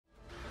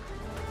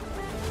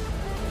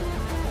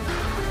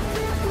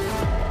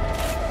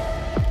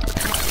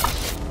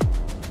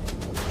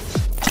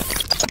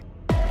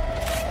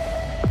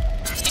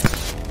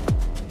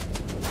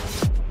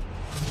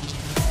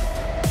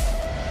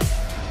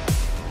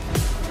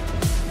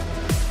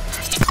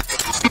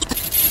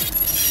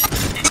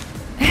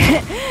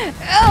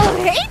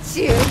Oh, hey,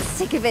 June.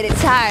 Sick of it at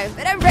time,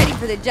 but I'm ready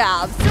for the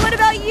job. So what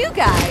about you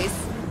guys?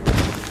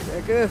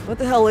 Becca, what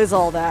the hell is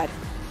all that?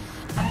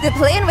 The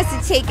plan was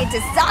to take it to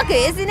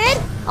Sokka, isn't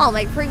it? All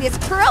my previous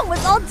chrome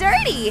was all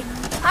dirty.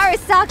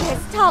 Arasaka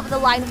has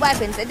top-of-the-line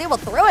weapons, and they will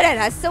throw it at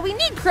us, so we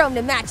need chrome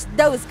to match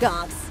those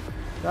gonks.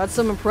 That's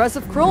some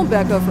impressive chrome,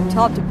 Becca, from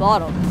top to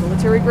bottom.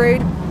 Military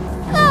grade?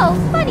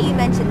 Oh, funny you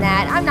mentioned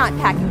that. I'm not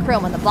packing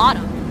chrome on the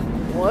bottom.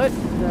 What?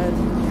 Then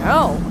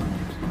how?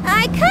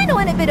 I kinda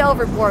went a bit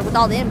overboard with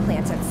all the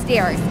implants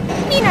upstairs.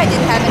 Mean I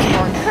didn't have any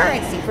more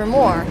currency for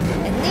more.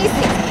 And these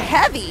things are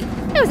heavy.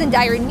 I was in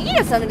dire need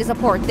of something to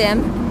support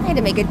them. I had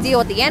to make a deal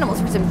with the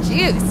animals for some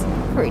juice.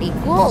 Pretty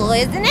cool,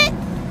 isn't it?